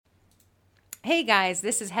Hey guys,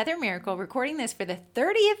 this is Heather Miracle recording this for the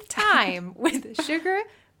 30th time with Sugar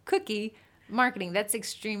Cookie Marketing. That's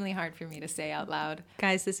extremely hard for me to say out loud.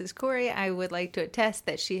 Guys, this is Corey. I would like to attest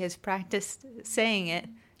that she has practiced saying it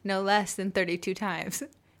no less than 32 times.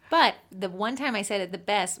 But the one time I said it the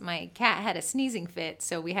best, my cat had a sneezing fit,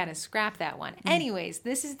 so we had to scrap that one. Anyways,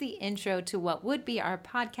 this is the intro to what would be our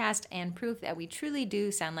podcast and proof that we truly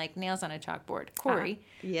do sound like nails on a chalkboard. Corey,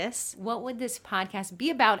 Yes? what would this podcast be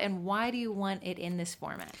about, and why do you want it in this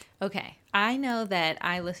format? Okay. I know that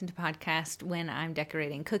I listen to podcasts when I'm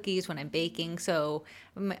decorating cookies, when I'm baking, so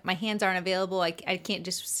my hands aren't available. I can't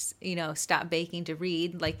just, stop baking to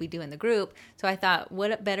read like we do in the group. So I thought,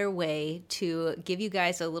 what a better way to give you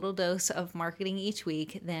guys a little dose of marketing each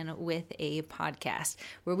week than with a podcast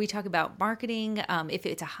where we talk about marketing. If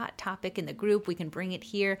it's a hot topic in the group, we can bring it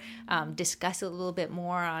here, discuss it a little bit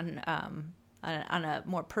more on a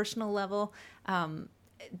more personal level.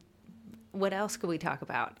 What else could we talk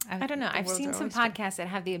about? I don't know. I've seen some podcasts that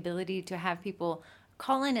have the ability to have people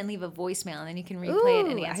call in and leave a voicemail, and then you can replay it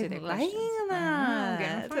and answer their questions.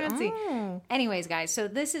 That. Fancy. Anyways, guys, so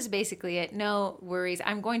this is basically it. No worries.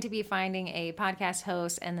 I'm going to be finding a podcast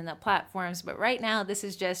host and then the platforms, but right now this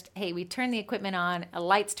is just, hey, we turned the equipment on, a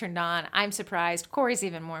light's turned on. I'm surprised. Corey's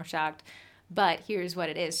even more shocked, but here's what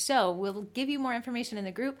it is. So we'll give you more information in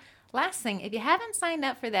the group. Last thing, if you haven't signed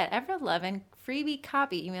up for that ever-loving freebie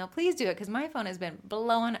copy email, please do it, because my phone has been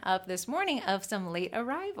blowing up this morning of some late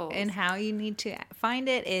arrivals. And how you need to find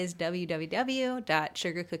it is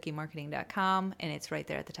www.sugarcookiemarketing.com, and it's right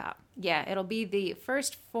there at the top. Yeah, it'll be the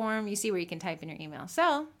first form you see where you can type in your email.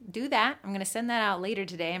 So do that. I'm going to send that out later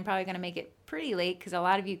today. I'm probably going to make it pretty late because a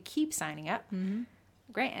lot of you keep signing up. Mm-hmm.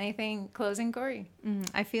 Great. Anything closing, Corey?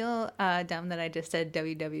 I feel dumb that I just said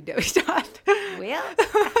www. Well,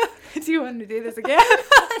 do you want to do this again?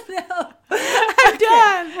 No. I'm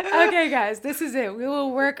done. Okay, guys, this is it. We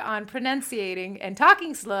will work on pronunciating and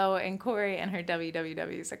talking slow and Corey and her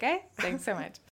WWWs, okay? Thanks so much.